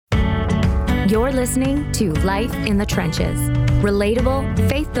You're listening to Life in the Trenches, relatable,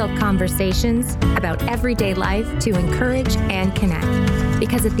 faith-filled conversations about everyday life to encourage and connect.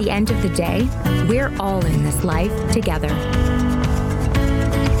 Because at the end of the day, we're all in this life together.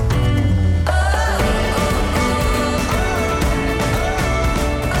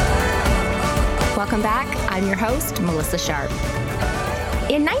 Welcome back. I'm your host, Melissa Sharp.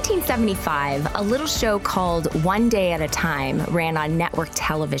 In 1975, a little show called One Day at a Time ran on network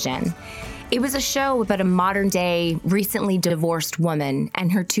television. It was a show about a modern-day, recently divorced woman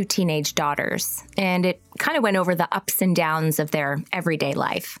and her two teenage daughters, and it kind of went over the ups and downs of their everyday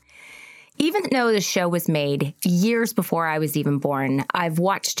life. Even though the show was made years before I was even born, I've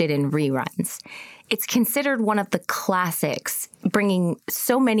watched it in reruns. It's considered one of the classics, bringing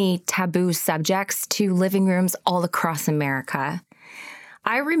so many taboo subjects to living rooms all across America.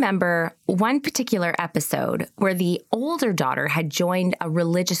 I remember one particular episode where the older daughter had joined a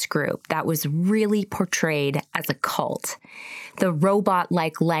religious group that was really portrayed as a cult. The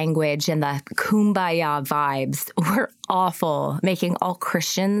robot-like language and the kumbaya vibes were awful, making all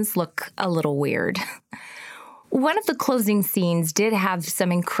Christians look a little weird. One of the closing scenes did have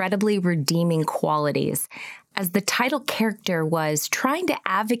some incredibly redeeming qualities, as the title character was trying to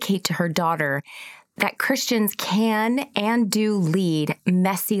advocate to her daughter that Christians can and do lead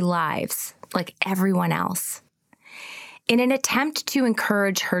messy lives like everyone else. In an attempt to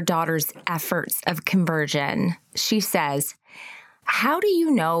encourage her daughter's efforts of conversion, she says, "How do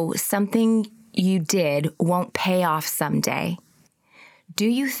you know something you did won't pay off someday? Do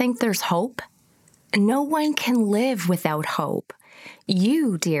you think there's hope? No one can live without hope.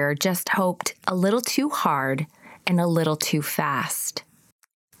 You, dear, just hoped a little too hard and a little too fast."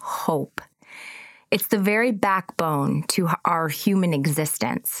 Hope. It's the very backbone to our human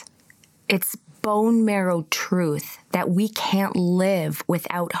existence. It's bone marrow truth that we can't live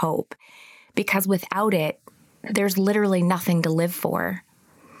without hope, because without it, there's literally nothing to live for.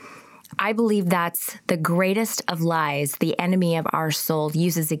 I believe that's the greatest of lies the enemy of our soul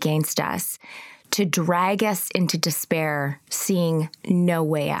uses against us to drag us into despair, seeing no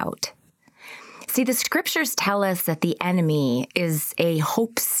way out. See, the scriptures tell us that the enemy is a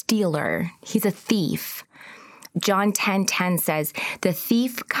hope stealer. He's a thief. John 10:10 says, "The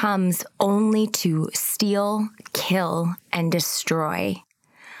thief comes only to steal, kill, and destroy.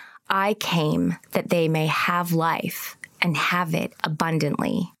 I came that they may have life and have it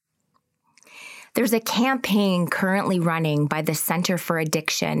abundantly." There's a campaign currently running by the Center for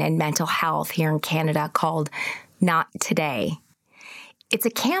Addiction and Mental Health here in Canada called Not Today. It's a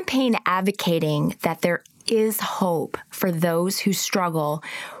campaign advocating that there is hope for those who struggle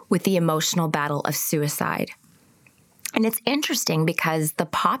with the emotional battle of suicide. And it's interesting because the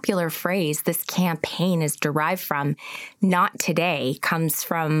popular phrase this campaign is derived from, "Not today," comes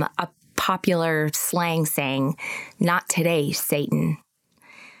from a popular slang saying, "Not today, Satan."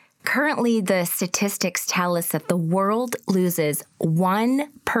 Currently, the statistics tell us that the world loses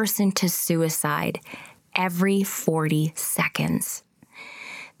one person to suicide every 40 seconds.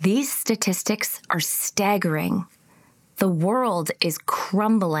 These statistics are staggering. The world is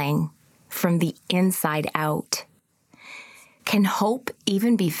crumbling from the inside out. Can hope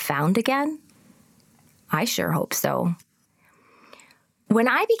even be found again? I sure hope so. When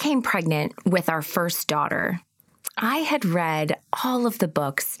I became pregnant with our first daughter, I had read all of the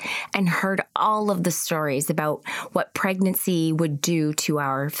books and heard all of the stories about what pregnancy would do to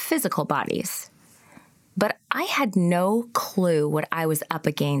our physical bodies. But I had no clue what I was up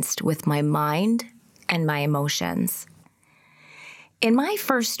against with my mind and my emotions. In my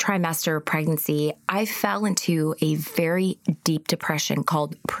first trimester of pregnancy, I fell into a very deep depression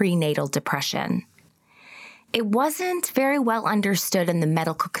called prenatal depression. It wasn't very well understood in the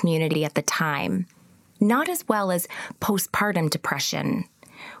medical community at the time, not as well as postpartum depression,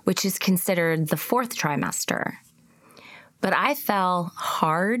 which is considered the fourth trimester. But I fell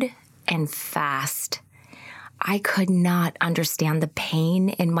hard and fast. I could not understand the pain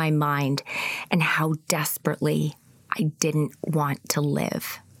in my mind and how desperately I didn't want to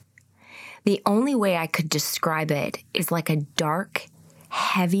live. The only way I could describe it is like a dark,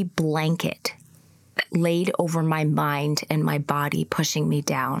 heavy blanket that laid over my mind and my body, pushing me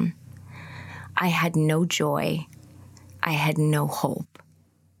down. I had no joy. I had no hope.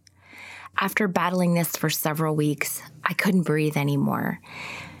 After battling this for several weeks, I couldn't breathe anymore.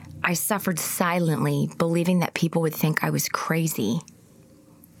 I suffered silently, believing that people would think I was crazy.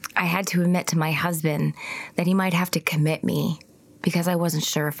 I had to admit to my husband that he might have to commit me because I wasn't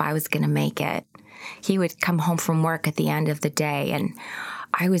sure if I was going to make it. He would come home from work at the end of the day, and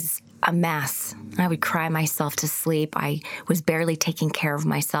I was a mess. I would cry myself to sleep. I was barely taking care of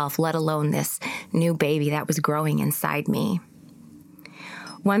myself, let alone this new baby that was growing inside me.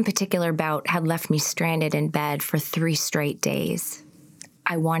 One particular bout had left me stranded in bed for 3 straight days.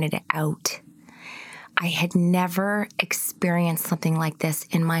 I wanted it out. I had never experienced something like this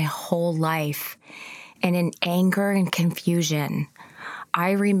in my whole life. And in anger and confusion,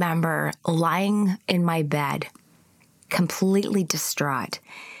 I remember lying in my bed, completely distraught,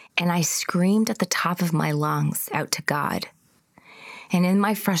 and I screamed at the top of my lungs out to God. And in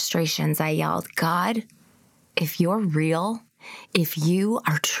my frustrations, I yelled, God, if you're real, if you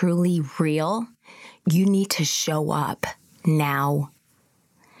are truly real, you need to show up now.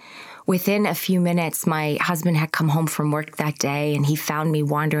 Within a few minutes, my husband had come home from work that day, and he found me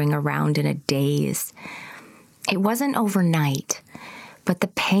wandering around in a daze. It wasn't overnight, but the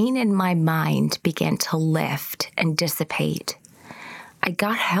pain in my mind began to lift and dissipate. I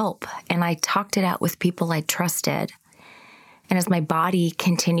got help, and I talked it out with people I trusted. And as my body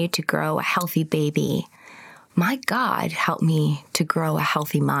continued to grow a healthy baby, my God helped me to grow a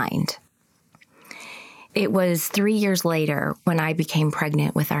healthy mind. It was 3 years later when I became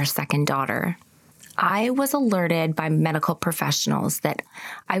pregnant with our second daughter. I was alerted by medical professionals that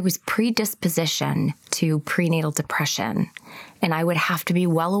I was predispositioned to prenatal depression, and I would have to be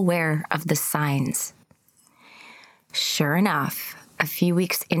well aware of the signs. Sure enough, a few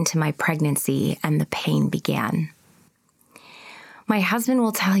weeks into my pregnancy and the pain began. My husband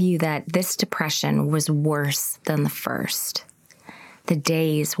will tell you that this depression was worse than the first. The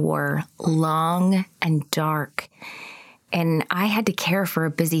days were long and dark, and I had to care for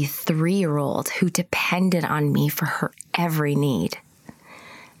a busy 3-year-old who depended on me for her every need.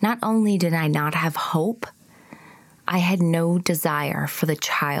 Not only did I not have hope, I had no desire for the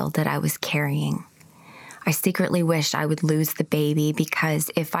child that I was carrying. I secretly wished I would lose the baby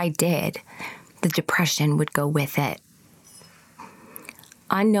because if I did, the depression would go with it.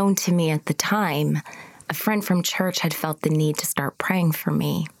 Unknown to me at the time, a friend from church had felt the need to start praying for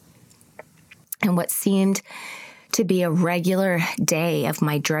me. And what seemed to be a regular day of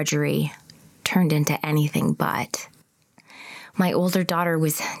my drudgery turned into anything but. My older daughter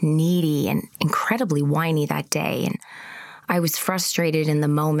was needy and incredibly whiny that day, and I was frustrated in the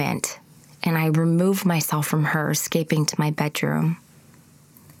moment, and I removed myself from her, escaping to my bedroom.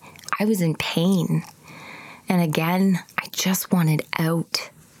 I was in pain, and again, I just wanted out.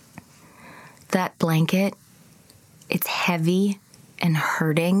 That blanket, it's heavy and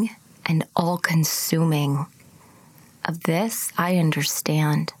hurting and all-consuming. Of this, I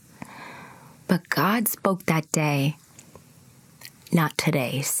understand. But God spoke that day, not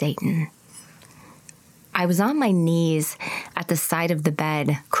today, Satan. I was on my knees at the side of the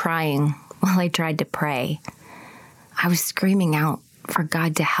bed, crying while I tried to pray. I was screaming out for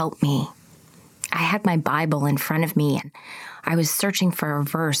God to help me. I had my Bible in front of me, and I was searching for a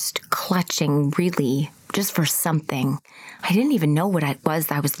verse, clutching really just for something. I didn't even know what it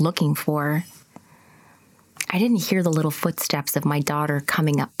was I was looking for. I didn't hear the little footsteps of my daughter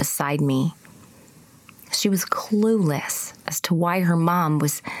coming up beside me. She was clueless as to why her mom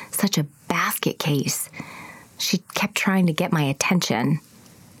was such a basket case. She kept trying to get my attention,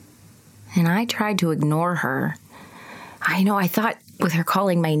 and I tried to ignore her. I thought with her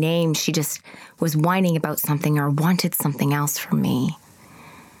calling my name, she just was whining about something or wanted something else from me.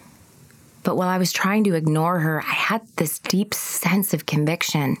 But while I was trying to ignore her, I had this deep sense of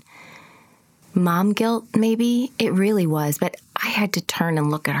conviction. Mom guilt, maybe? It really was, but I had to turn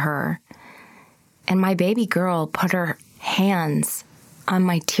and look at her. And my baby girl put her hands on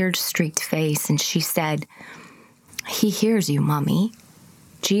my tear-streaked face, and she said, "He hears you, Mommy.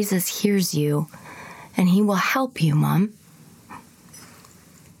 Jesus hears you, and he will help you, Mom."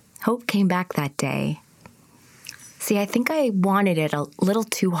 Hope came back that day. See, I think I wanted it a little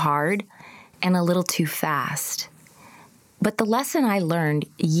too hard and a little too fast. But the lesson I learned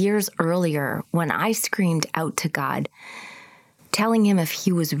years earlier when I screamed out to God, telling him if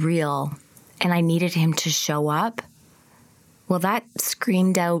he was real and I needed him to show up, well, that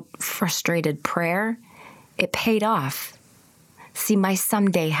screamed out frustrated prayer, it paid off. See, my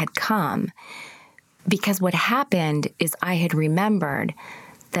someday had come because what happened is I had remembered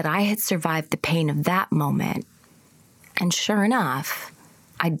that I had survived the pain of that moment. And sure enough,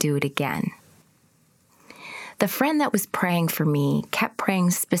 I'd do it again. The friend that was praying for me kept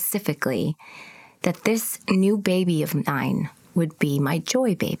praying specifically that this new baby of mine would be my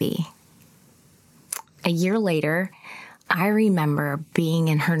joy baby. A year later, I remember being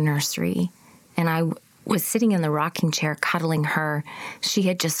in her nursery, and I was sitting in the rocking chair cuddling her. She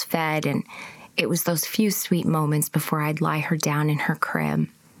had just fed, and it was those few sweet moments before I'd lie her down in her crib.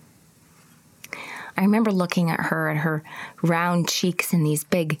 I remember looking at her round cheeks and these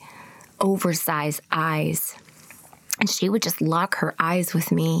big, oversized eyes. And she would just lock her eyes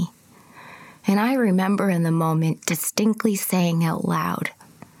with me. And I remember in the moment distinctly saying out loud,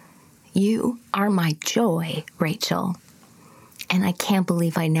 "You are my joy, Rachel. And I can't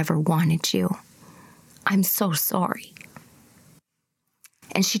believe I never wanted you. I'm so sorry."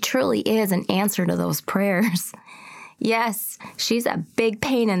 And she truly is an answer to those prayers. Yes, she's a big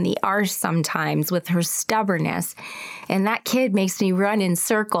pain in the arse sometimes with her stubbornness, and that kid makes me run in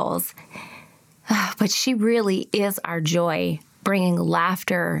circles. But she really is our joy, bringing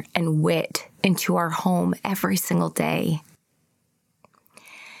laughter and wit into our home every single day.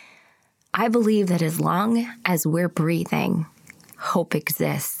 I believe that as long as we're breathing, hope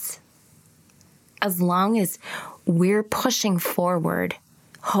exists. As long as we're pushing forward,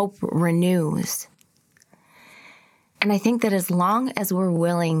 hope renews. And I think that as long as we're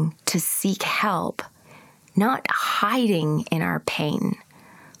willing to seek help, not hiding in our pain,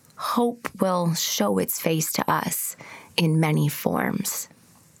 hope will show its face to us in many forms.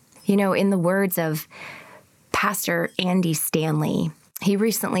 You know, in the words of Pastor Andy Stanley, he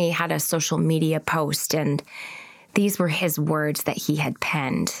recently had a social media post, and these were his words that he had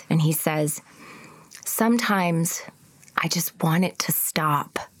penned. And he says, "Sometimes I just want it to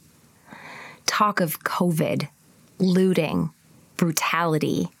stop. Talk of COVID, looting,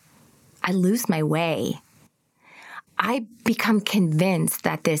 brutality. I lose my way. I become convinced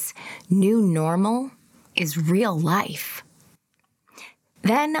that this new normal is real life.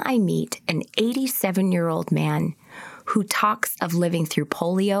 Then I meet an 87-year-old man who talks of living through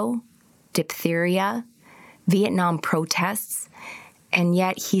polio, diphtheria, Vietnam protests, and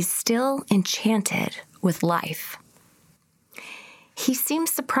yet he's still enchanted with life. He seemed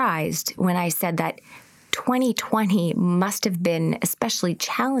surprised when I said that 2020 must have been especially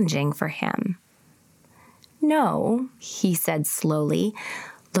challenging for him. No, he said slowly,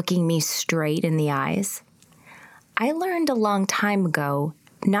 looking me straight in the eyes. I learned a long time ago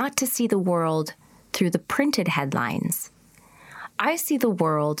not to see the world through the printed headlines. I see the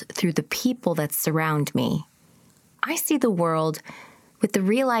world through the people that surround me. I see the world with the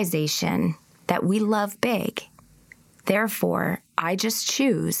realization that we love big. Therefore, I just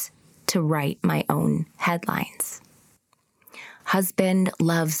choose to write my own headlines. Husband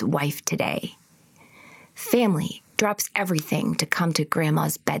loves wife today. Family drops everything to come to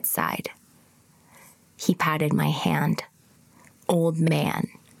grandma's bedside. He patted my hand. Old man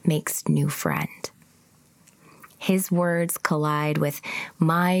makes new friend. His words collide with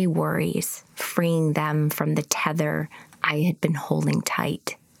my worries, freeing them from the tether I had been holding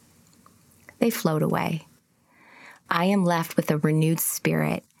tight. They float away. I am left with a renewed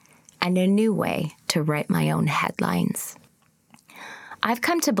spirit and a new way to write my own headlines. I've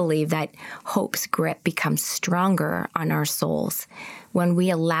come to believe that hope's grip becomes stronger on our souls when we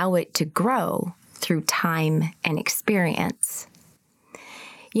allow it to grow through time and experience.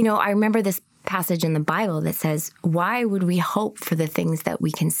 You know, I remember this passage in the Bible that says, why would we hope for the things that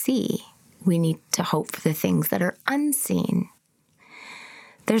we can see? We need to hope for the things that are unseen.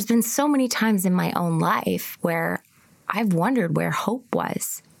 There's been so many times in my own life where I've wondered where hope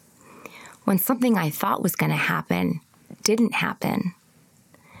was. When something I thought was going to happen didn't happen.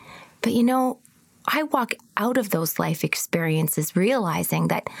 But you know, I walk out of those life experiences realizing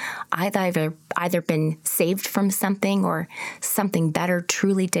that I've either been saved from something or something better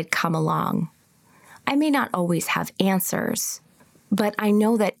truly did come along. I may not always have answers, but I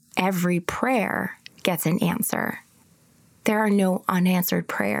know that every prayer gets an answer. There are no unanswered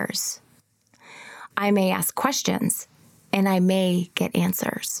prayers. I may ask questions, and I may get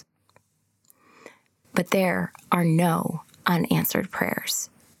answers. But there are no unanswered prayers.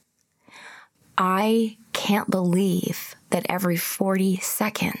 I can't believe that every 40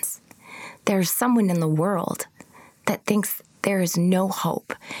 seconds, there's someone in the world that thinks there is no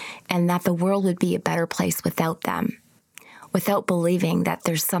hope and that the world would be a better place without them, without believing that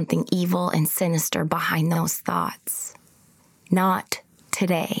there's something evil and sinister behind those thoughts. Not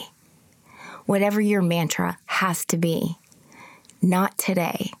today. Whatever your mantra has to be, not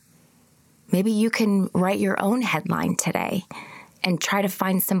today. Maybe you can write your own headline today and try to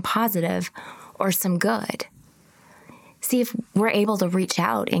find some positive or some good. See if we're able to reach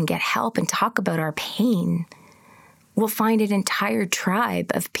out and get help and talk about our pain. We'll find an entire tribe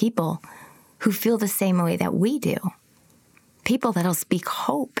of people who feel the same way that we do. People that'll speak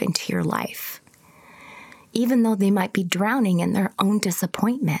hope into your life, even though they might be drowning in their own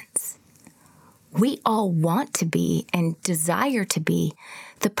disappointments. We all want to be and desire to be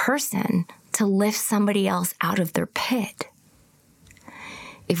the person to lift somebody else out of their pit.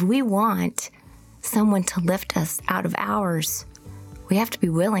 If we want someone to lift us out of ours, we have to be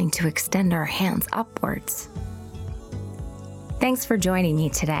willing to extend our hands upwards. Thanks for joining me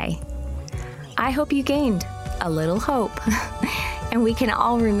today. I hope you gained a little hope, and we can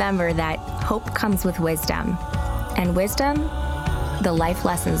all remember that hope comes with wisdom. And wisdom, the life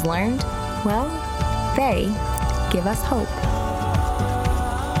lessons learned, well, they give us hope.